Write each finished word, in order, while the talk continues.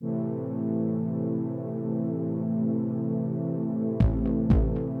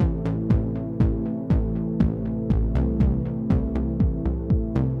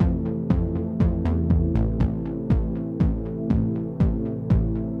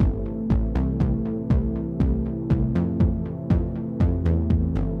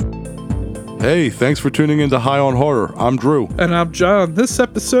Hey, thanks for tuning in to High on Horror. I'm Drew. And I'm John. This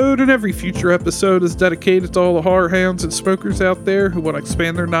episode and every future episode is dedicated to all the horror hounds and smokers out there who want to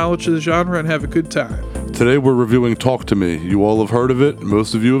expand their knowledge of the genre and have a good time. Today we're reviewing Talk to Me. You all have heard of it.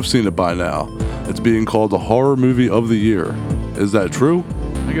 Most of you have seen it by now. It's being called the Horror Movie of the Year. Is that true?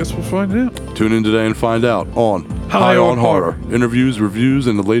 I guess we'll find out. Tune in today and find out on High on Horror. Interviews, reviews,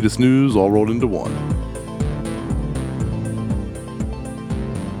 and the latest news all rolled into one.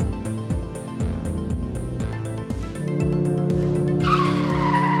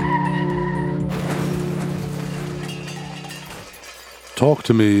 Talk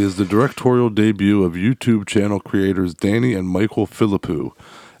to Me is the directorial debut of YouTube channel creators Danny and Michael Philippou.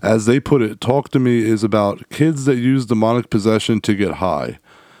 As they put it, Talk to Me is about kids that use demonic possession to get high.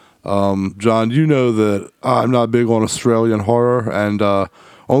 John, you know that I'm not big on Australian horror, and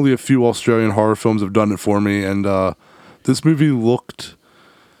only a few Australian horror films have done it for me, and this movie looked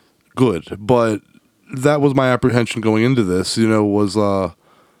good, but that was my apprehension going into this, it's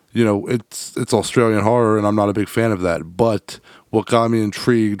Australian horror, and I'm not a big fan of that, but what got me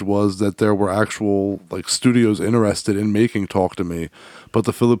intrigued was that there were actual studios interested in making Talk to Me, but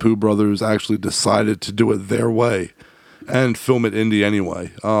the Philippou brothers actually decided to do it their way and film it indie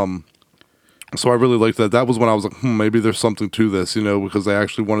anyway. So I really liked that. That was when I was like, maybe there's something to this, because they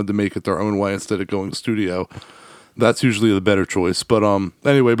actually wanted to make it their own way instead of going studio. That's usually the better choice. But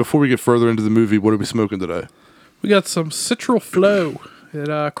anyway, before we get further into the movie, what are we smoking today? We got some Citral Flow.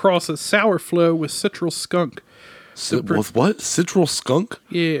 It crosses Sour Flow with Citral Skunk. With what? Citral Skunk?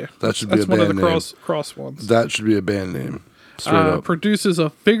 Yeah. That's one of the cross ones. That should be a band name. Straight up. Produces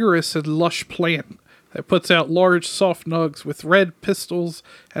a vigorous and lush plant that puts out large, soft nugs with red pistils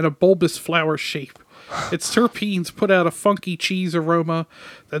and a bulbous flower shape. Its terpenes put out a funky cheese aroma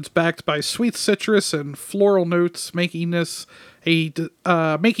that's backed by sweet citrus and floral notes, making for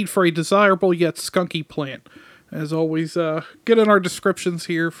a desirable yet skunky plant. As always, get in our descriptions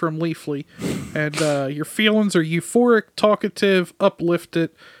here from Leafly. And your feelings are euphoric, talkative, uplifted.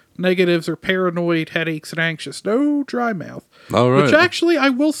 Negatives are paranoid, headaches, and anxious. No dry mouth. All right. Which actually, I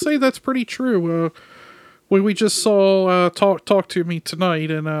will say that's pretty true. We just saw Talk to Me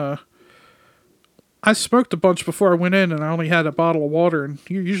tonight, and I smoked a bunch before I went in, and I only had a bottle of water. And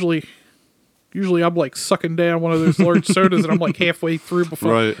usually I'm sucking down one of those large sodas, and I'm halfway through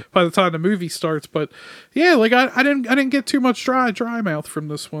by the time the movie starts. But yeah, I didn't get too much dry mouth from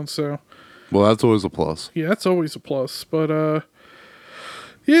this one. So, well, that's always a plus. Yeah, that's always a plus. But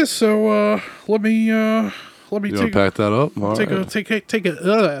yeah. So let me pack that up. Take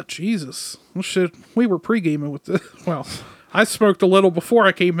a Jesus. Well, shit, we were pre-gaming with this. Well, I smoked a little before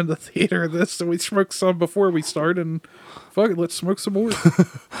I came in the theater. So we smoked some before we started, and fuck it, let's smoke some more.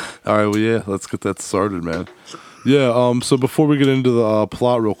 All right, well, yeah, let's get that started, man. Yeah, so before we get into the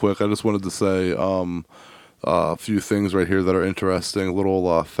plot real quick, I just wanted to say a few things right here that are interesting,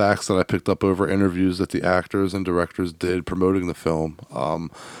 little facts that I picked up over interviews that the actors and directors did promoting the film.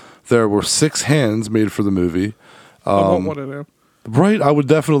 There were 6 hands made for the movie. I want one of them. Right, I would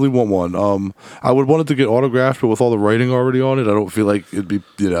definitely want one. I would want it to get autographed, but with all the writing already on it, I don't feel like it'd be,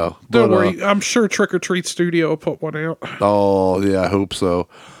 Don't worry, I'm sure Trick or Treat Studio will put one out. Oh, yeah, I hope so.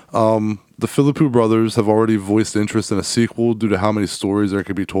 The Philippou brothers have already voiced interest in a sequel due to how many stories there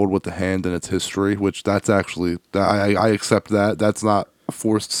could be told with the hand and its history, which that's actually, I accept that. That's not a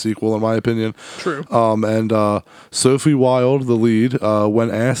forced sequel, in my opinion. True. And Sophie Wilde, the lead, when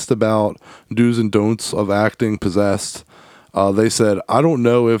asked about do's and don'ts of acting possessed, they said, I don't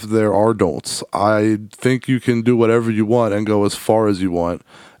know if there are don'ts. I think you can do whatever you want and go as far as you want.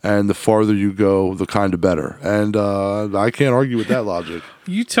 And the farther you go, the kind of better. And I can't argue with that logic.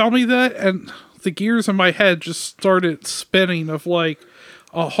 You tell me that, and the gears in my head just started spinning of a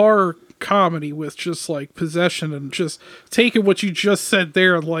horror comedy with just possession and just taking what you just said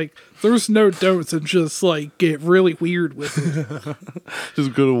there and there's no don'ts and just get really weird with it.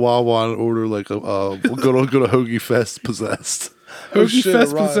 Just go to Wawa and order go to Hoagie Fest Possessed. Hoagie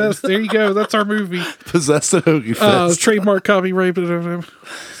Fest Possessed. There you go. That's our movie. Possessed at Hoagie Fest. Trademark copyright.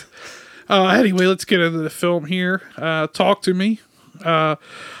 Anyway, let's get into the film here. Talk to Me. I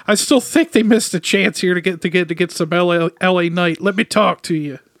still think they missed a chance here to get some LA Night. Let me talk to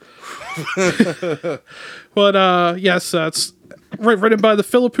you. But yes, it's written by the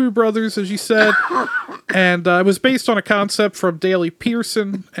Philippou brothers, as you said, and it was based on a concept from Daley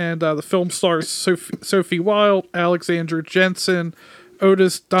Pearson, and the film stars Sophie Wilde, Alexandra Jensen,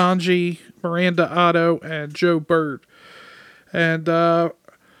 Otis Donji, Miranda Otto, and Joe Bird. And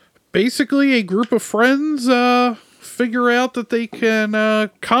basically a group of friends figure out that they can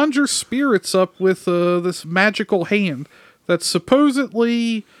conjure spirits up with this magical hand that's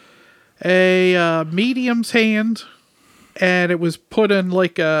supposedly a medium's hand, and it was put in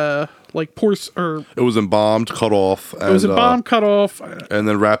like a or It was embalmed, cut off. And, it was a bomb cut off. and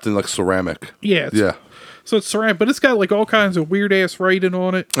then wrapped in like ceramic. Yeah, Yeah. So it's ceramic, but it's got like all kinds of weird ass writing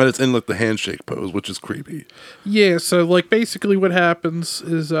on it. And it's in like the handshake pose, which is creepy. Yeah, so like basically what happens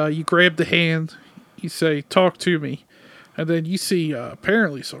is you grab the hand, you say, "Talk to me," and then you see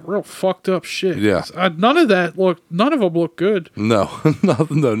apparently some real fucked up shit. Yeah. None of them look good. No, no,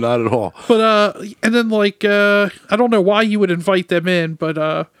 not at all. But and then like I don't know why you would invite them in,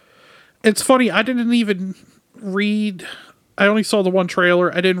 but it's funny. I didn't even read. I only saw the one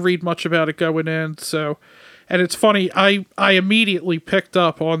trailer. I didn't read much about it going in. So, and it's funny. I immediately picked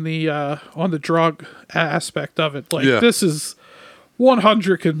up on the drug aspect of it. Like this is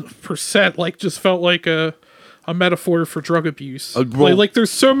 100% like just felt like a metaphor for drug abuse. Like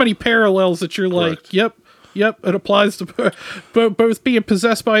there's so many parallels that you're like, yep. Yep, it applies to both being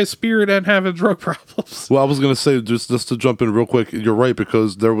possessed by a spirit and having drug problems. Well, I was gonna say just to jump in real quick. You're right,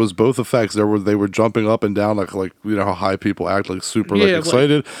 because there was both effects. They were jumping up and down like you know how high people act, like super like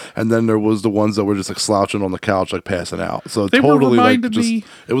excited, and then there was the ones that were just like slouching on the couch like passing out. So they totally like me,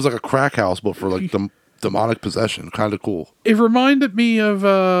 it was like a crack house, but for like demonic possession. Kind of cool. It reminded me of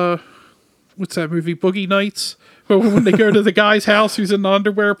what's that movie, Boogie Nights? When they go to the guy's house who's in the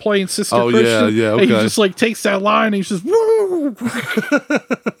underwear playing Sister Christian. Yeah, okay. And he just like takes that line and he's just woo.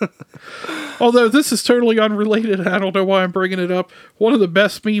 Although this is totally unrelated, and I don't know why I'm bringing it up. One of the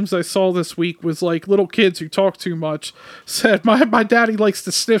best memes I saw this week was like little kids who talk too much said, my daddy likes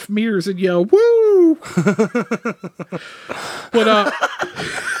to sniff mirrors and yell, woo. But I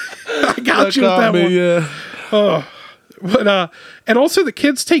got you with that one. Yeah. But and also the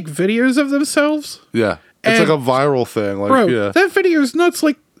kids take videos of themselves. Yeah. It's like a viral thing. Like, bro, yeah. That video is nuts.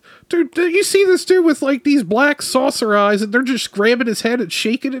 Like, dude, you see this dude with like these black saucer eyes and they're just grabbing his head and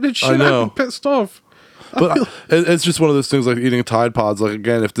shaking it and shit. I know. I'm pissed off. But it's just one of those things like eating Tide Pods. Like,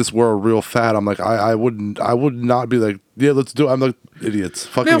 again, if this were a real fad, I'm like, I would not be like, yeah, let's do it. I'm like, idiots.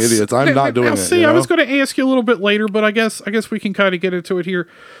 Fucking idiots. I'm not doing it. See, you know? I was going to ask you a little bit later, but I guess we can kind of get into it here.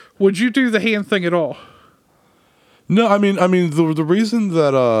 Would you do the hand thing at all? No, I mean, the reason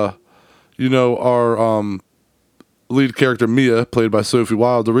that, you know, our lead character Mia, played by Sophie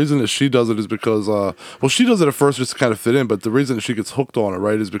Wilde, the reason that she does it is because, well, she does it at first just to kind of fit in, but the reason that she gets hooked on it,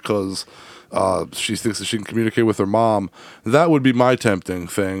 right, is because she thinks that she can communicate with her mom. That would be my tempting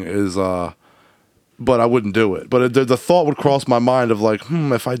thing, is, but I wouldn't do it. But the thought would cross my mind of like,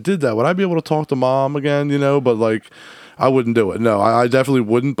 if I did that, would I be able to talk to mom again, you know? But like, I wouldn't do it. No, I definitely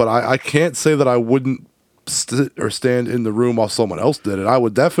wouldn't, but I can't say that I wouldn't sit or stand in the room while someone else did it. I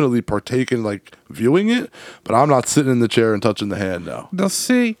would definitely partake in like viewing it, but I'm not sitting in the chair and touching the hand. No. Now,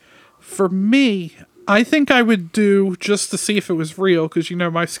 see, for me, I think I would do just to see if it was real, because you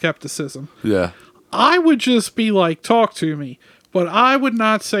know my skepticism. Yeah. I would just be like, talk to me, but I would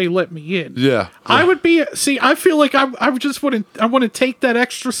not say let me in. Yeah. I would be. See, I feel like I just wouldn't. I want to take that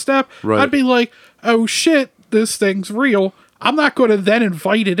extra step. Right. I'd be like, oh shit, this thing's real. I'm not going to then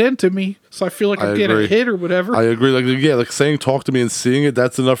invite it into me, so I feel like I'm getting a hit or whatever. I agree. Like, yeah, like saying "talk to me" and seeing it,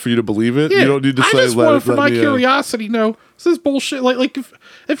 that's enough for you to believe it. Yeah, you don't need to say. I just want it for my me curiosity. No, this is bullshit. Like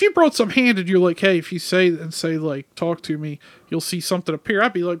if you brought some hand and you're like, hey, if you say like talk to me, you'll see something appear.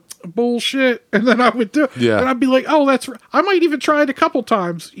 I'd be like, bullshit, and then I would do it. Yeah, and I'd be like, oh, that's. I might even try it a couple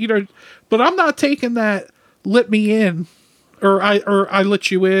times, you know, but I'm not taking that. Let me in. Or I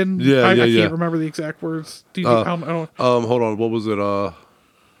let you in. Yeah, I yeah. can't remember the exact words. Hold on. What was it?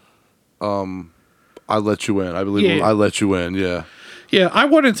 I let you in. I believe it was, I let you in. Yeah. Yeah, I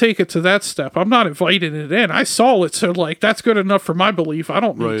wouldn't take it to that step. I'm not inviting it in. I saw it, so like that's good enough for my belief. I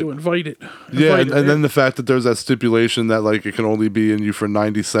don't need to invite it. And then the fact that there's that stipulation that like it can only be in you for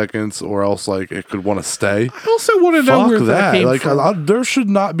 90 seconds, or else like it could want to stay. I also want to know where that came like from. There should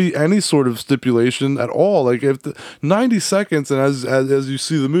not be any sort of stipulation at all. Like if 90 seconds, and as you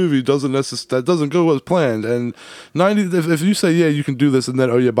see the movie, that doesn't go as planned. And 90, if you say yeah you can do this, and then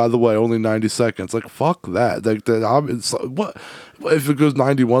oh yeah by the way only 90 seconds, like fuck that. Like what. If it goes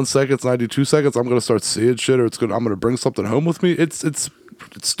 91 seconds, 92 seconds, I'm gonna start seeing shit, or I'm gonna bring something home with me. It's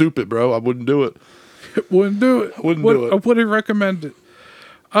stupid, bro. I wouldn't do it. Wouldn't do it. I wouldn't recommend it.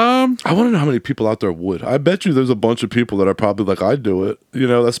 I want to know how many people out there would. I bet you there's a bunch of people that are probably like, I'd do it. You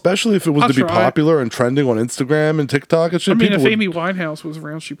know, especially if it was to be popular and trending on Instagram and TikTok and shit. I mean, if Amy Winehouse was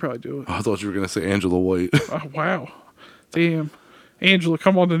around, she'd probably do it. I thought you were gonna say Angela White. Oh wow, damn, Angela,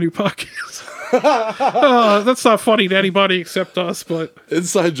 come on the new podcast. That's not funny to anybody except us, but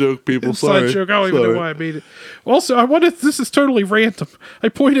inside joke, people. Inside joke. I don't even know why I made it. Also, I wonder if this is totally random. I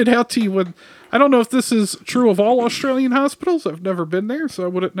pointed out to you when I don't know if this is true of all Australian hospitals. I've never been there, so I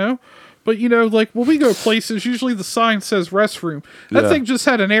wouldn't know. But, you know, like, when we go places, usually the sign says restroom. That Yeah. thing just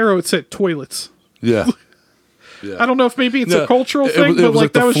had an arrow. It said toilets. Yeah. Yeah. I don't know if maybe it's Yeah, a cultural it thing, was, but,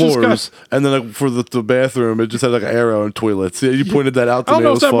 like, the that was floors, just kind and then like for the bathroom, it just had like an arrow and toilets. Yeah, you pointed that out to I don't me. know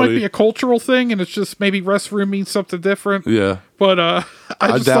It if was that funny. might be a cultural thing, and it's just maybe restroom means something different. Yeah. But I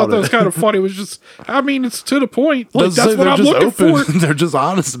just doubt thought that it. was kind of funny. It was just, I mean, it's to the point. Like, Doesn't that's say what they're I'm just looking open. for. They're just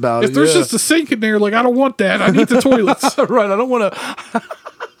honest about If it. there's yeah. just a sink in there, like, I don't want that. I need the toilets. Right, I don't want to.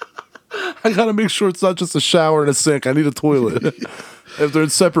 I gotta make sure it's not just a shower and a sink. I need a toilet. If they're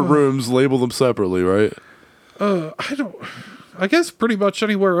in separate rooms, label them separately, right? I guess pretty much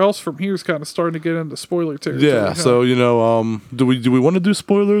anywhere else from here is kind of starting to get into spoiler territory. Yeah. huh? So do we want to do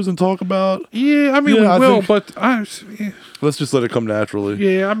spoilers and talk about? Yeah, I mean, Yeah, I we will, think- but yeah. Let's just let it come naturally.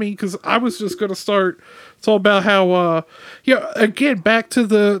 Yeah, I mean, because I was just gonna start. It's all about how, again, back to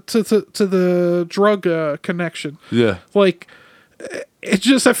the drug connection. Yeah. Like, it's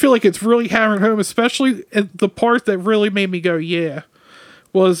just I feel like it's really hammering home, especially at the part that really made me go, yeah,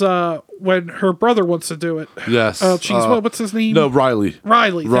 was when her brother wants to do it. Yes. What's his name? No, Riley.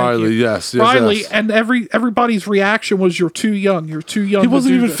 Riley. Thank Riley. you. Yes. Riley, Yes. and everybody's reaction was, "You're too young. You're too young." He to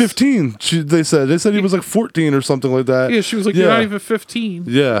wasn't do even this." 15. They said he was like 14 or something like that. Yeah, she was like, "You're not even 15."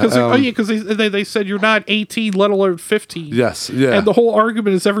 Yeah, Because they said you're not 18, let alone 15. Yes. Yeah. And the whole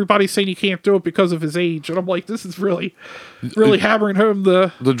argument is everybody saying he can't do it because of his age, and I'm like, this is really hammering home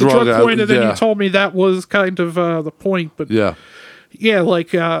the drug point. And then yeah. you told me that was kind of the point, but yeah. yeah,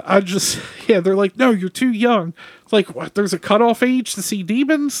 like they're like, no, you're too young. It's like, what? There's a cutoff age to see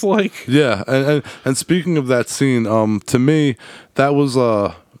demons, like. Yeah, and speaking of that scene, to me, that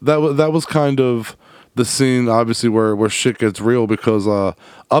was kind of the scene, obviously, where shit gets real, because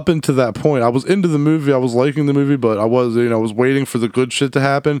up until that point, I was into the movie, I was liking the movie, but I was waiting for the good shit to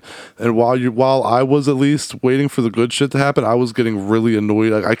happen, and while I was at least waiting for the good shit to happen, I was getting really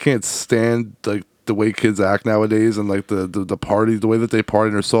annoyed. Like, I can't stand like the way kids act nowadays, and like the party, the way that they party,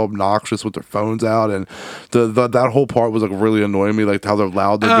 and they're so obnoxious with their phones out, and that whole part was like really annoying me, like how they're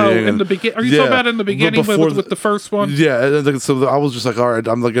loud they're being. In the beginning, are you talking about in the beginning with the first one? Yeah, and so I was just like, all right,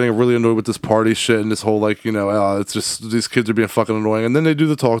 I'm like getting really annoyed with this party shit and this whole like it's just these kids are being fucking annoying, and then they do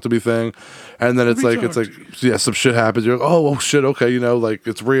the talk to me thing, and then it's like yeah, some shit happens. You're like, oh shit, okay, like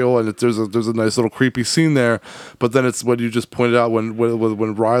it's real, and there's a nice little creepy scene there, but then it's what you just pointed out when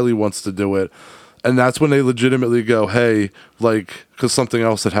Riley wants to do it. And that's when they legitimately go, hey, like, because something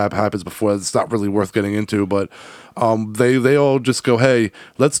else that happens before, it's not really worth getting into, but they all just go, hey,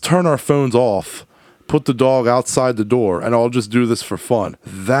 let's turn our phones off, put the dog outside the door, and I'll just do this for fun.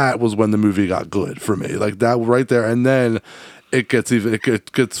 That was when the movie got good for me, like that right there. And then it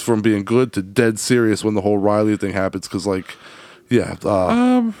gets from being good to dead serious when the whole Riley thing happens, because like, yeah,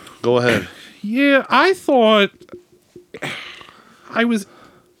 go ahead. Yeah, I thought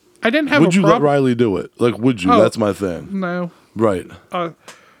I didn't have. Would you let Riley do it? Like, would you? Oh, That's my thing. No. Right.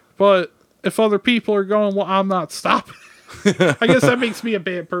 But if other people are going, well, I'm not stopping. I guess that makes me a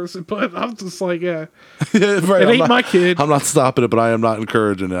bad person, but I'm just like, yeah, right. It ain't my kid. I'm not stopping it, but I am not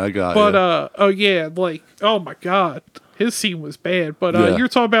encouraging it. I got it. But like, oh my god, his scene was bad. But you're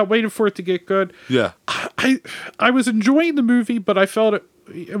talking about waiting for it to get good. Yeah. I was enjoying the movie, but I felt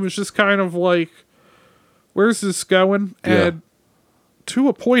it was just kind of like, where's this going? And to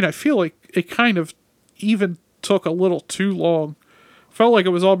a point, I feel like it kind of even took a little too long. Felt like it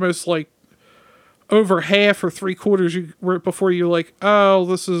was almost like over half or 3/4 before you're like, oh,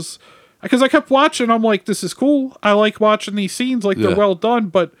 this is... Because I kept watching, I'm like, this is cool. I like watching these scenes, like they're well done,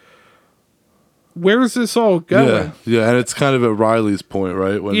 but where's this all going? Yeah, and it's kind of at Riley's point,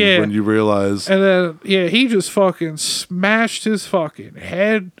 right? When you realize... And then, he just fucking smashed his fucking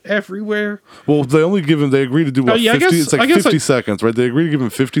head everywhere. Well, they agreed to do, 50? It's like 50 seconds, right? They agreed to give him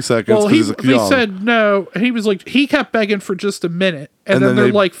 50 seconds because he's young. They said no, and he was like, he kept begging for just a minute, and then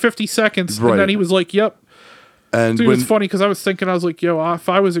they're like 50 seconds, and then he was like, yep. And dude, it's funny because I was like, yo, if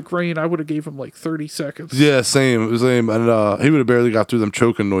I was a Green, I would have gave him like 30 seconds. Yeah, same. And he would have barely got through them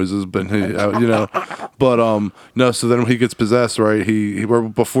choking noises, but but no. So then when he gets possessed, right?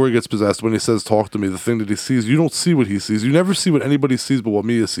 Before he gets possessed, when he says "talk to me," the thing that he sees, you don't see what he sees. You never see what anybody sees, but what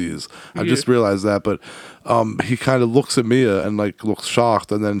Mia sees. I just realized that, but he kind of looks at Mia and like looks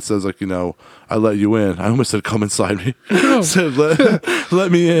shocked, and then says like, I let you in. I almost said, come inside me. Said,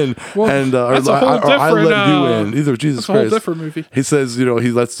 let me in. Well, and that's a whole different, I let you in. Either Jesus Christ. That's a whole different movie. He says, he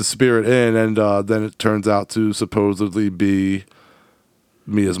lets the spirit in, and then it turns out to supposedly be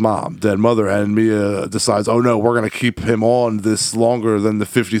Mia's mom, dead mother, and Mia decides, oh no, we're going to keep him on this longer than the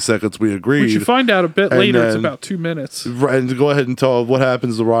 50 seconds we agreed. Which you find out a bit later, it's about 2 minutes. Right, and go ahead and tell what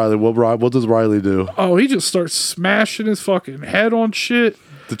happens to Riley. What does Riley do? Oh, he just starts smashing his fucking head on shit.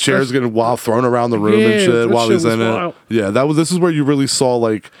 the chairs getting thrown around the room and Yeah, shit that while shit he's was in it. wild. Yeah, this is where you really saw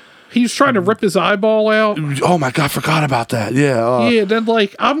like, He was trying to rip his eyeball out. oh my god, I forgot about that. Yeah, Yeah, then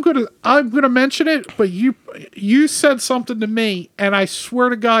like I'm gonna mention it, but you said something to me, and I swear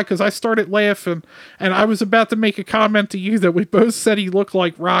to God, because I started laughing, and I was about to make a comment to you that we both said he looked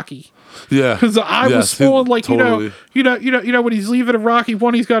like Rocky. yeah. Because I was falling like totally. you know when he's leaving a Rocky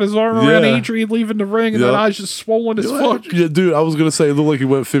one, he's got his arm around Yeah. Adrian leaving the ring, and Yep. that eye's just swollen as fuck. Yeah, dude, I was gonna say it looked like he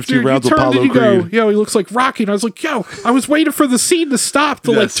went 50 Dude, you rounds of turned and Apollo you go, Creed. yo, he looks like Rocky, and I was like, yo, I was waiting for the scene to stop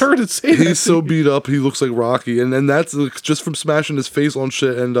to like Yes. turn and say that. He's so beat up, he looks like Rocky, and that's like, just from smashing his face on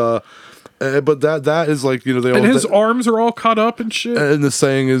shit. And but that is like, you know, they all And his arms are all cut up and shit. and the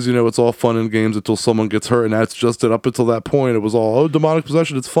saying is, you know, it's all fun and games until someone gets hurt, and that's just it. Up until that point, it was all demonic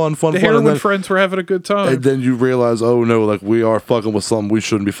possession. It's fun, The and heroin then, friends were having a good time. and then you realize, oh no, like we are fucking with something we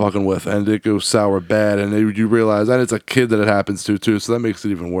shouldn't be fucking with, and it goes sour bad, and you realize, and it's a kid that it happens to too, so that makes it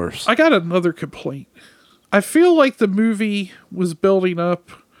even worse. I got another complaint. I feel like the movie was building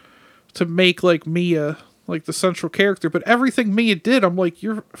up to make like Mia like the central character, but everything Mia did, I'm like,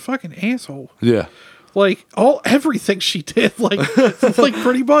 you're a fucking asshole. Yeah. Like everything she did, like like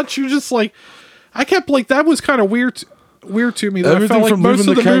pretty much you're just like, I kept like that was kind of weird to me that Everything I felt like from most of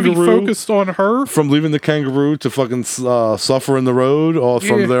the moving the movie kangaroo- focused on her. From leaving the kangaroo to fucking suffer in the road, or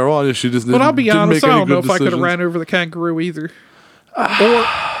from Yeah. there on, she just But I'll be didn't honest, make I any don't know good if I could have decisions. ran over the kangaroo either.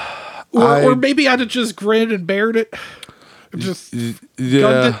 Or maybe I'd have just grinned and bared it. Just gunned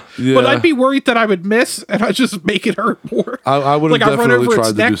Yeah, it. yeah. But I'd be worried that I would miss and I just make it hurt more. I would have like I run definitely over tried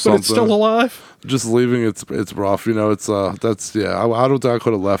its to neck, do but something. it's still alive. Just leaving it's rough, you know. It's that's yeah. I don't think I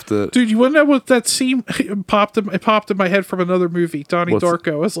could have left it. Dude, you want to know what that scene it popped in my head from another movie, Donnie What's-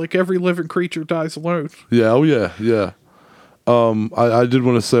 Darko. It's like every living creature dies alone. Yeah, oh yeah, yeah. I did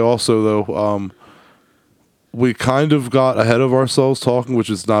want to say also though, we kind of got ahead of ourselves talking, which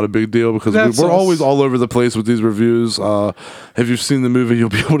is not a big deal because That's we're us. always all over the place with these reviews. If you've seen the movie, you'll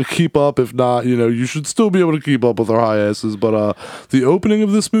be able to keep up. If not, you know, you should still be able to keep up with our high asses. But the opening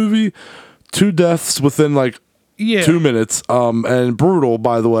of this movie, 2 deaths within like Yeah. 2 minutes, and brutal,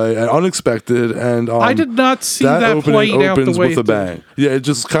 by the way, and unexpected. And I did not see that opening played out the opens way with a it did. bang. Yeah, it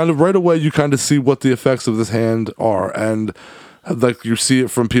just kind of right away you kind of see what the effects of this hand are, and like you see it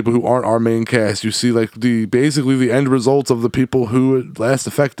from people who aren't our main cast. You see like basically the end results of the people who it last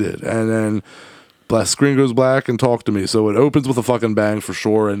affected, and then screen goes black and talk to me. So it opens with a fucking bang for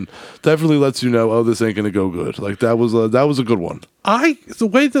sure, and definitely lets you know, oh, this ain't gonna go good. Like that was a good one. The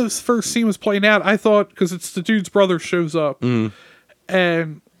way this first scene was playing out, I thought because it's the dude's brother shows up,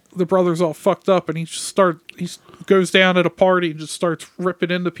 and the brother's all fucked up, and he goes down at a party and just starts ripping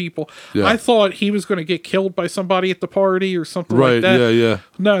into people. Yeah. I thought he was going to get killed by somebody at the party or something Right? like that. Yeah.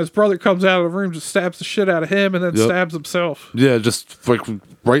 No, his brother comes out of the room, just stabs the shit out of him, and then Yep. stabs himself. Yeah, just like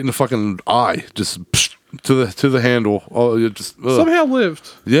right in the fucking eye, just psh, to the handle. Oh, you just ugh. Somehow lived.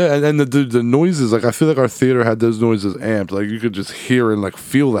 Yeah, and the noises, like I feel like our theater had those noises amped. Like you could just hear and like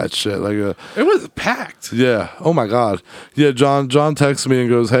feel that shit. Like It was packed. yeah. Oh my god. Yeah, John texts me and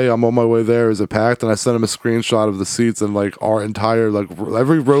goes, "Hey, I'm on my way there. Is it packed?" And I sent him a screenshot of the seats, and like our entire like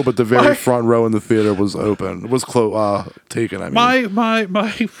every row but the very My- front row in the theater was open. Was taken. I mean,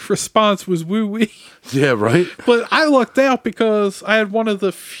 My response was woo wee. yeah, right. But I lucked out because I had one of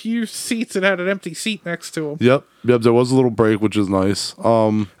the few seats that had an empty seat next to him. Yep. There was a little break, which is nice.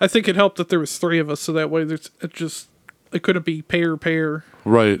 I think it helped that there was 3 of us, so that way it couldn't be pair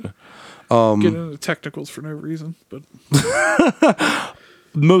Right. getting into technicals for no reason. But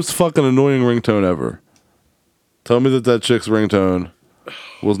Most fucking annoying ringtone ever. Tell me that chick's ringtone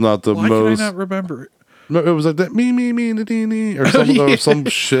was not the why most. can I not remember it? No, it was like that me, or some Yeah. or some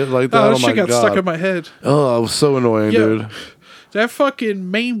shit like that. Oh, Oh, that my shit got god! stuck in my head. Oh, it was so annoying, Yeah. dude. That fucking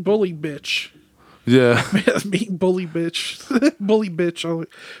main bully bitch. Yeah, Mean bully bitch. Bully bitch.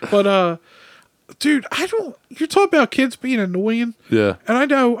 But dude, you're talking about kids being annoying. yeah, And I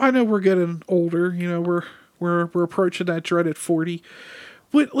know we're getting older, you know, we're approaching that dreaded 40.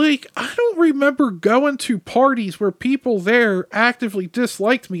 But like I don't remember going to parties where people there actively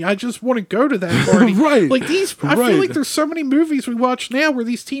disliked me. I just want to go to that party. Right. Like I Right. feel like there's so many movies we watch now where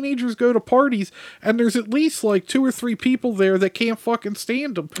these teenagers go to parties and there's at least like 2 or 3 people there that can't fucking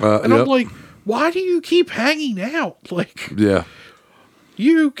stand them. And I'm yep. like, why do you keep hanging out? Like yeah,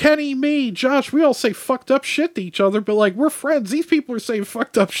 you, Kenny, me, Josh, we all say fucked up shit to each other, but like we're friends. These people are saying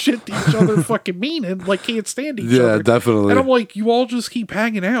fucked up shit to each other, fucking mean and like can't stand each other. Yeah, definitely. And I'm like, you all just keep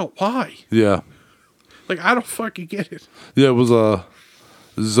hanging out. Why? yeah, Like I don't fucking get it. yeah. It was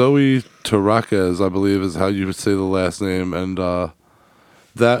Zoe Tarakez, I believe, is how you would say the last name, and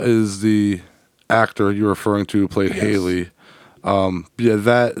that is the actor you're referring to who played Yes. Haley.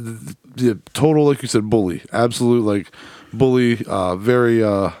 Yeah, total, like you said, bully, absolute, like, bully, very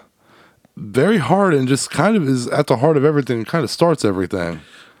hard, and just kind of is at the heart of everything, and kind of starts everything.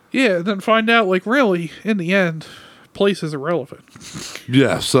 Yeah, and then find out, like, really, in the end, place is irrelevant.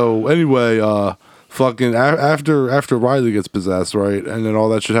 Yeah, so anyway, fucking after Riley gets possessed, right, and then all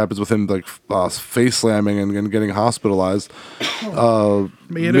that shit happens with him, like, face slamming and getting hospitalized.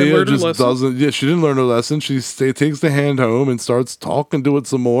 Mia just doesn't. Yeah, she didn't learn her lesson. She takes the hand home and starts talking to it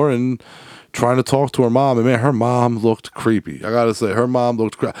some more and trying to talk to her mom. And man, her mom looked creepy. I gotta say, her mom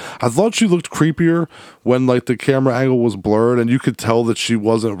looked. I thought she looked creepier when like the camera angle was blurred and you could tell that she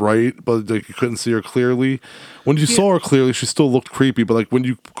wasn't right, but like you couldn't see her clearly. When you saw her clearly, she still looked creepy. But like when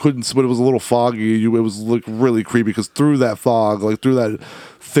you couldn't, when it was a little foggy, it was like really creepy because through that fog, like through that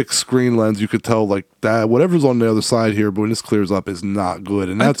thick screen lens, you could tell like that whatever's on the other side here, but when this clears up, is not good,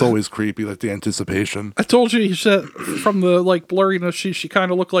 and that's always creepy, like the anticipation. I told you said from the like blurriness, she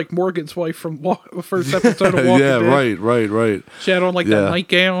kind of looked like Morgan's wife from the first episode of Walking Dead. Right. She had on like that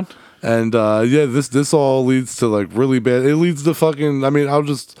nightgown. And this all leads to like really bad. It leads to fucking. I mean,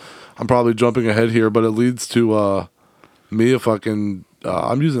 I'm probably jumping ahead here, but it leads to Mia fucking.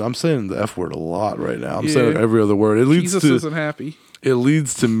 I'm saying the F word a lot right now. I'm saying like every other word. It leads Jesus isn't happy. It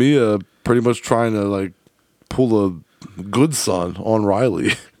leads to Mia pretty much trying to like pull a good son on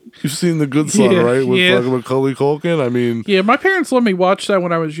Riley. You've seen The Good Son, right? With fucking Macaulay Culkin. I mean, yeah, my parents let me watch that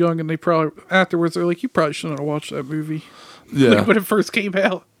when I was young, and they probably afterwards they're like, "You probably shouldn't have watched that movie." Yeah, like when it first came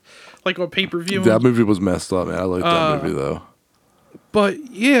out, like on pay-per-view. That movie was messed up, man. I like that movie though.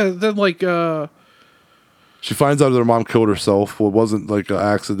 But yeah, then like she finds out that her mom killed herself. Well, it wasn't like an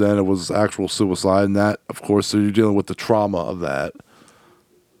accident; it was actual suicide, and that, of course, so you're dealing with the trauma of that.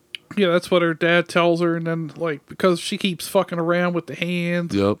 Yeah, that's what her dad tells her, and then like because she keeps fucking around with the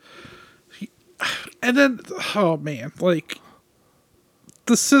hands. Yep. And then, oh man, like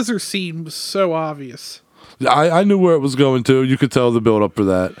the scissor scene was so obvious. I knew where it was going to. You could tell the build up for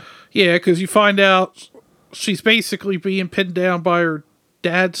that. Yeah, because you find out she's basically being pinned down by her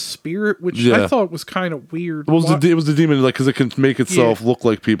dad's spirit, which I thought was kind of weird. It was the demon, like because it can make itself look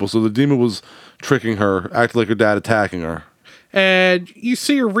like people. So the demon was tricking her, acting like her dad attacking her. And you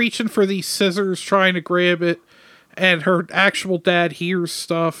see her reaching for these scissors, trying to grab it, and her actual dad hears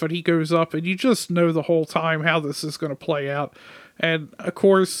stuff, and he goes up, and you just know the whole time how this is going to play out. And, of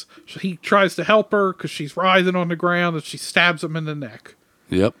course, he tries to help her because she's writhing on the ground, and she stabs him in the neck.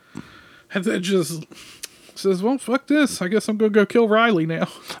 Yep. And then just says, well, fuck this. I guess I'm going to go kill Riley now.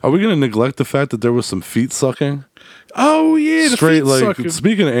 Are we going to neglect the fact that there was some feet sucking? Oh, yeah, straight, like, sucking.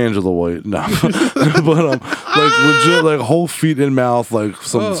 Speaking of Angela White, no. But, like, legit, like, whole feet in mouth, like,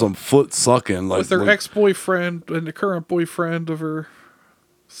 some foot sucking. Like, with her ex-boyfriend and the current boyfriend of her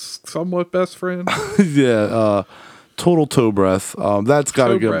somewhat best friend. Yeah, total toe breath. That's got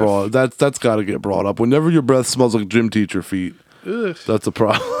to get brought. That's got to get brought up. Whenever your breath smells like gym teacher feet, that's a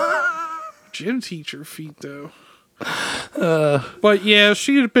problem. Gym teacher feet, though. But yeah,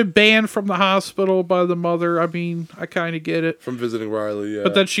 she had been banned from the hospital by the mother. I mean, I kind of get it. From visiting Riley, yeah.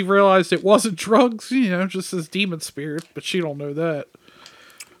 But then she realized it wasn't drugs, just this demon spirit. But she don't know that.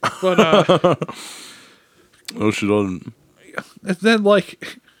 But no, she doesn't. And then,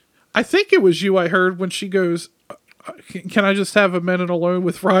 like, I think it was you I heard when she goes, "Can I just have a minute alone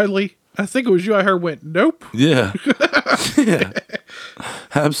with Riley?" I think it was you I heard went, "Nope." Yeah. Yeah.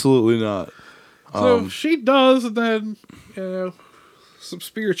 Absolutely not. So she does, and then, some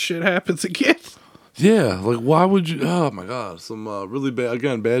spirit shit happens again. Yeah, like why would you? Oh my god, some really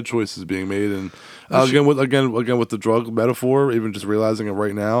bad choices being made, and again with the drug metaphor. Even just realizing it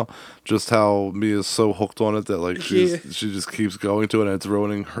right now, just how Mia's so hooked on it that like she just keeps going to it, and it's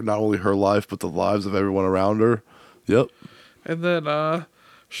ruining her, not only her life but the lives of everyone around her. Yep. And then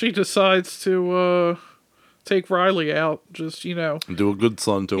she decides to take Riley out, just, and do a good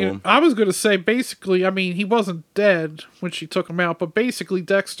son to him. I was going to say, basically, I mean, he wasn't dead when she took him out, but basically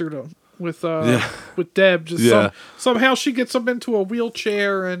dextered him with Deb. Just somehow she gets him into a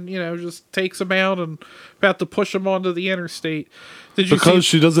wheelchair and, just takes him out and about to push him onto the interstate. Because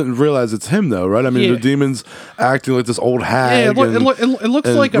she doesn't realize it's him, though, right? I mean, the demon's acting like this old hag. Yeah, it looks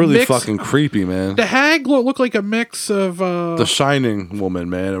like really a mix. Fucking creepy, man. The hag looked like a mix of... The Shining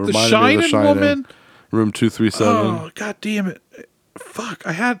woman, man. It reminded me of The Shining. Woman? Room 237. Oh, god damn it. Fuck,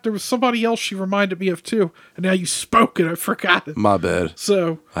 there was somebody else she reminded me of, too. And now you spoke it, I forgot it. My bad.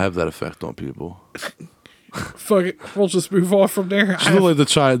 So... I have that effect on people. Fuck it. We'll just move on from there. She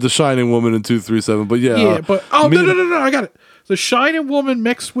looked like the Shining woman in 237, but yeah. Yeah, but... Oh, no, I got it. The Shining woman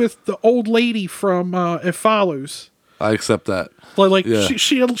mixed with the old lady from It Follows. I accept that. Like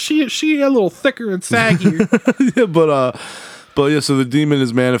she a little thicker and saggier. Yeah, but But yeah, so the demon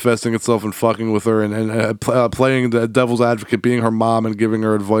is manifesting itself and fucking with her and playing the devil's advocate, being her mom and giving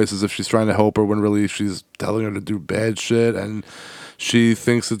her advice as if she's trying to help her when really she's telling her to do bad shit. And she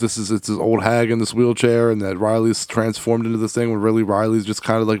thinks that it's this old hag in this wheelchair and that Riley's transformed into this thing when really Riley's just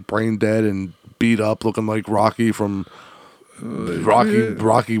kind of like brain dead and beat up, looking like Rocky from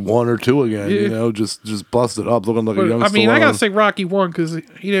Rocky 1 or 2 again. Yeah. You know, just busted up, looking like a young I mean, Stallone. I gotta say Rocky won because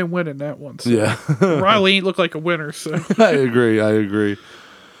he didn't win in that one. So. Yeah. Riley ain't look like a winner. So I agree.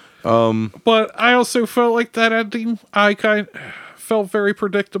 But I also felt like that ending, felt very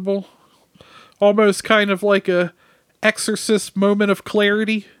predictable. Almost kind of like a Exorcist moment of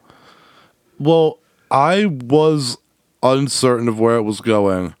clarity. Well, I was uncertain of where it was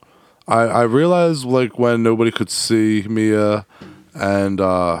going. I realized, like, when nobody could see Mia and,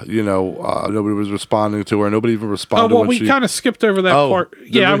 nobody was responding to her. Nobody even responded when we kind of skipped over that part.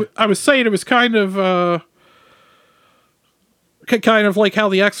 Yeah, I was saying it was kind of like how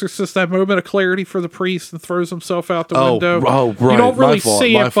the Exorcist, that moment of clarity for the priest and throws himself out the window. Oh, right. You don't really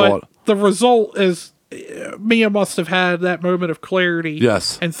see My it, fault. but the result is Mia must have had that moment of clarity.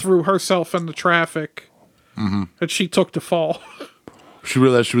 Yes. And threw herself into traffic. Mm-hmm. And she took the fall. She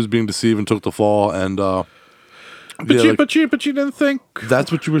realized she was being deceived and took the fall. And, but you didn't think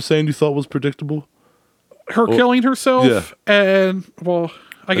that's what you were saying you thought was predictable? her killing herself? Yeah. And,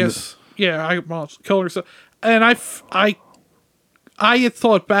 I guess, killing herself. And I had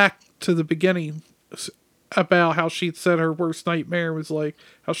thought back to the beginning about how she'd said her worst nightmare was like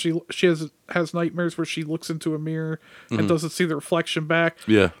how she has nightmares where she looks into a mirror and doesn't see the reflection back.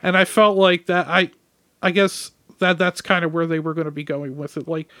 Yeah. And I felt like that I guess that's kind of where they were going to be going with it.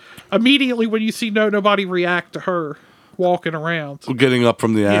 Like immediately when you see nobody react to her walking around, Getting up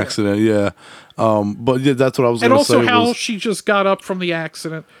from the accident, yeah. But yeah, that's what I was going to say. And also how she just got up from the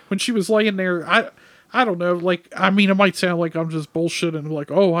accident when she was laying there. I don't know. Like, I mean, it might sound like I'm just bullshitting.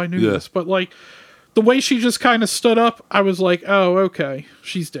 Like, oh, I knew this, but like the way she just kind of stood up, I was like, oh, okay,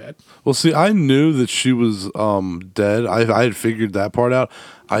 she's dead. Well, see, I knew that she was dead. I had figured that part out.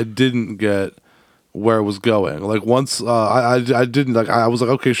 I didn't get where it was going. Like once I didn't like. I was like,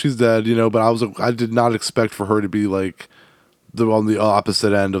 okay, she's dead, But I was like, I did not expect for her to be like on the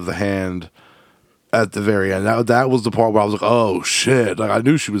opposite end of the hand at the very end. That was the part where I was like, oh shit! Like I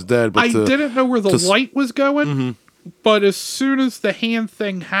knew she was dead, but I didn't know where the light was going. Mm-hmm. But as soon as the hand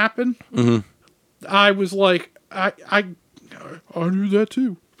thing happened, I was like, I knew that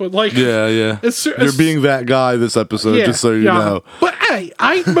too. But like, yeah. You're being that guy this episode, just so you know. But hey,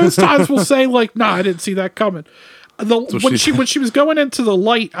 I most times will say like, nah, I didn't see that coming. When she was going into the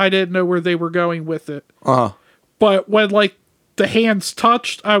light, I didn't know where they were going with it. But when like the hands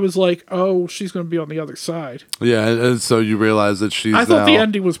touched, I was like, oh, she's going to be on the other side. Yeah, and so you realize that she's. I thought the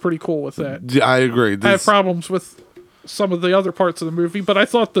ending was pretty cool with that. Yeah, I agree. I have problems with some of the other parts of the movie, but I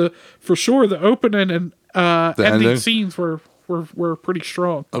thought the opening and ending scenes were pretty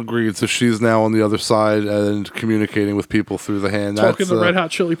strong. Agreed. So she's now on the other side and communicating with people through the hand. Talking to Red Hot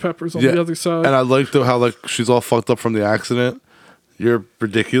Chili Peppers on the other side. And I like how like she's all fucked up from the accident. You're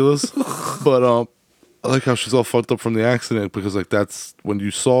ridiculous. But I like how she's all fucked up from the accident because like that's when you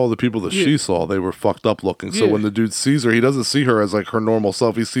saw the people that she saw, they were fucked up looking. So when the dude sees her, he doesn't see her as like her normal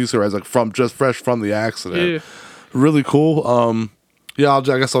self. He sees her as like just fresh from the accident. Yeah. Really cool. I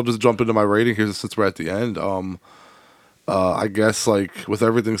guess I'll just jump into my rating here since we're at the end. I guess like with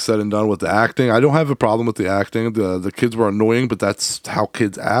everything said and done with the acting, I don't have a problem with the acting. The kids were annoying, but that's how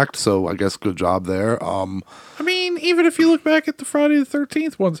kids act. So I guess good job there. I mean, even if you look back at the Friday the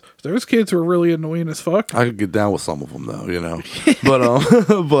 13th ones, those kids were really annoying as fuck. I could get down with some of them though,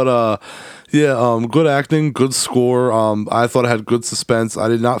 but good acting, good score. I thought it had good suspense. I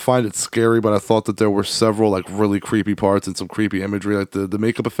did not find it scary, but I thought that there were several like really creepy parts and some creepy imagery. Like the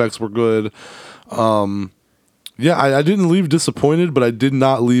makeup effects were good. I didn't leave disappointed, but I did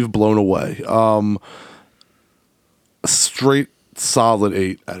not leave blown away. Straight solid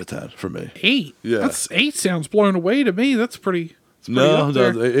 8 out of 10 for me. 8? Yeah. That's 8 sounds blown away to me. That's pretty. No,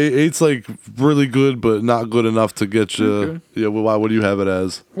 8's like really good, but not good enough to get you. Okay. Yeah, well, why? What do you have it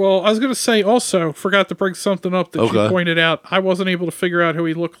as? Well, I was gonna say also forgot to bring something up that you pointed out. I wasn't able to figure out who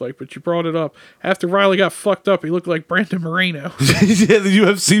he looked like, but you brought it up. After Riley got fucked up, he looked like Brandon Moreno. Yeah, the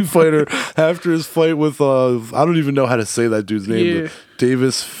UFC fighter after his fight with I don't even know how to say that dude's name. Yeah.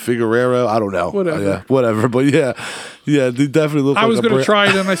 Davis Figueroa. I don't know. Whatever. Whatever. But yeah, they definitely look. I was gonna try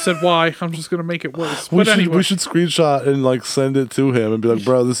it, and I said, "Why?" I'm just gonna make it worse. But anyway, we should screenshot and like send it to him and be like,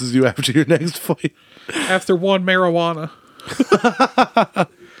 "Bro, this is you after your next fight." After one marijuana.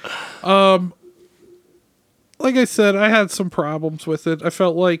 like I said, I had some problems with it. I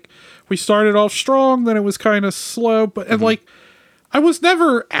felt like we started off strong, then it was kind of slow, but and like I was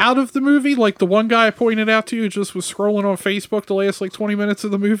never out of the movie. Like the one guy I pointed out to you just was scrolling on Facebook the last like 20 minutes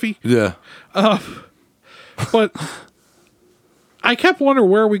of the movie. Yeah. But I kept wondering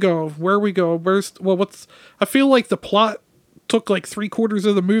where we go. I feel like the plot took like 3/4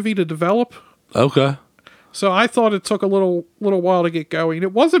 of the movie to develop. Okay. So I thought it took a little while to get going.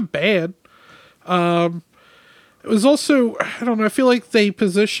 It wasn't bad. It was also, I don't know, I feel like they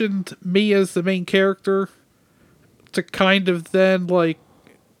positioned me as the main character to kind of then, like,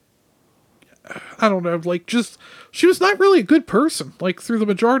 I don't know, like, just, she was not really a good person, like, through the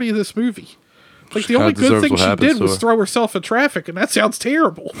majority of this movie. Like, the only good thing she did was throw herself in traffic, and that sounds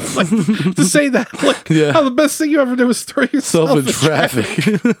terrible. Like, to say that, like, how the best thing you ever do is throw yourself in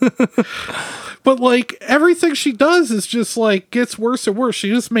traffic. But, like, everything she does is just, like, gets worse and worse. She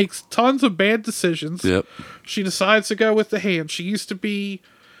just makes tons of bad decisions. Yep. She decides to go with the hand. She used to be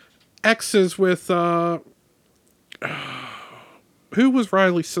exes with, who was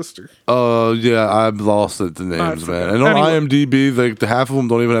Riley's sister? Yeah, I've lost it, the names, man. And on IMDb, like, the half of them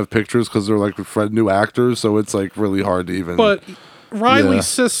don't even have pictures because they're, like, new actors, so it's, like, really hard to even... But Riley's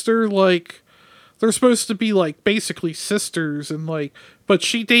sister, like, they're supposed to be, like, basically sisters, and, like... But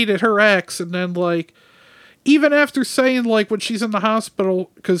she dated her ex, and then, like, even after saying, like, when she's in the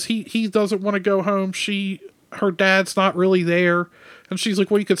hospital, because he doesn't want to go home, her dad's not really there, and she's like,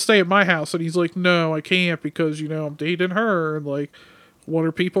 well, you could stay at my house, and he's like, no, I can't, because, you know, I'm dating her, and, like, what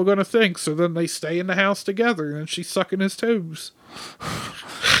are people going to think? So then they stay in the house together, and she's sucking his toes.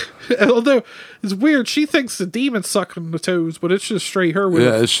 Although, it's weird, she thinks the demon's sucking the toes, but it's just straight her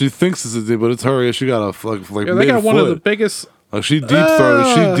with she thinks it's a demon, but it's her. Yeah, she got a, like, they got one of the biggest... Like she deep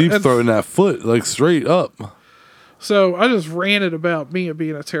throating that foot like straight up. So I just ranted about me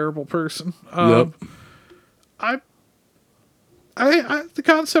being a terrible person. Yep. The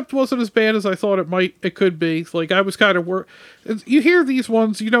concept wasn't as bad as I thought it could be. Like I was kind of you hear these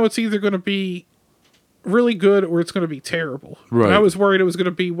ones, you know, it's either going to be really good or it's going to be terrible. Right. And I was worried it was going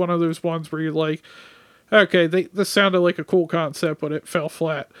to be one of those ones where you're like, okay, this sounded like a cool concept, but it fell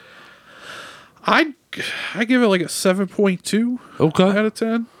flat. I give it like a 7.2 out of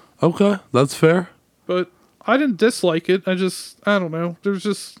 10. Okay, that's fair. But I didn't dislike it. I don't know.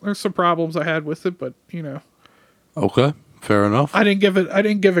 There's some problems I had with it, but you know. Okay, fair enough. I didn't give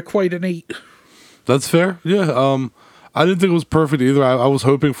it quite an 8. That's fair. Yeah. I didn't think it was perfect either. I was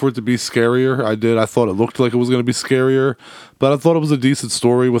hoping for it to be scarier. I thought it looked like it was going to be scarier, but I thought it was a decent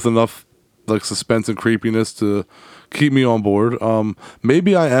story with enough like suspense and creepiness to keep me on board.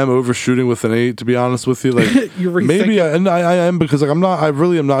 Maybe I am overshooting with an 8, to be honest with you. Like maybe I am, because like I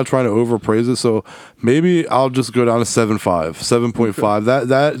really am not trying to overpraise it. So maybe I'll just go down to 7.5.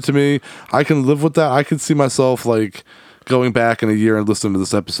 That to me, I can live with that. I can see myself like going back in a year and listening to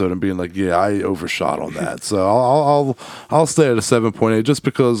this episode and being like, yeah, I overshot on that. So I'll stay at a 7.8 just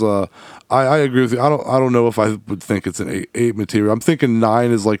because I agree with you. I don't know if I would think it's an 8 material. I'm thinking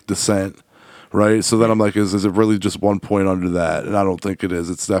 9 is like Descent. Right, so then I'm like, is it really just 1 point under that? And I don't think it is.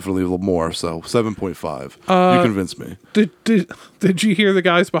 It's definitely a little more. So 7.5. You convinced me. Did you hear the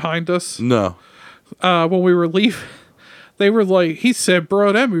guys behind us? No. When we were leaving, they were like, he said,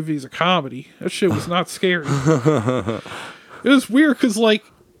 "Bro, that movie's a comedy. That shit was not scary." It was weird because like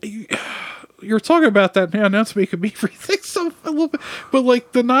you're talking about that now. That's making me rethink so a little bit. But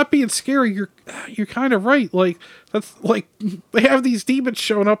like the not being scary, you're kind of right. Like that's like they have these demons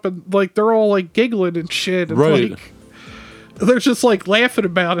showing up and like they're all like giggling and shit. And right. Like, they're just like laughing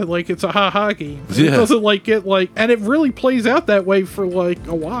about it like it's a ha-ha game. Yeah. It doesn't like get like, and it really plays out that way for like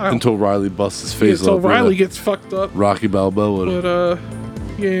a while until Riley busts his face up. Until Riley gets fucked up. Rocky Balboa. But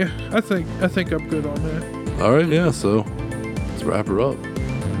yeah, I think I'm good on that. All right, yeah. So let's wrap her up.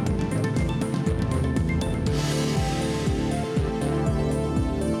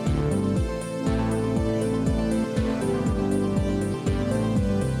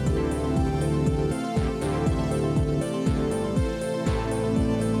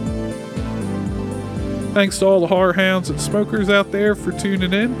 Thanks to all the horror hounds and smokers out there for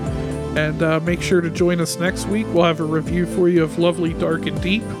tuning in. And make sure to join us next week. We'll have a review for you of Lovely, Dark, and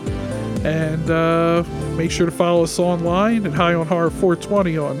Deep. And make sure to follow us online at High on Horror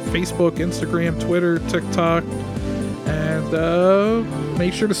 420 on Facebook, Instagram, Twitter, TikTok. And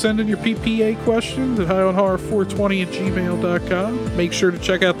make sure to send in your PPA questions at highonhorror420 at gmail.com. Make sure to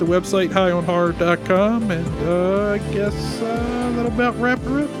check out the website, highonhorror.com. And I guess that'll about wrap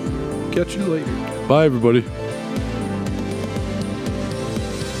her up. Catch you later. Bye, everybody.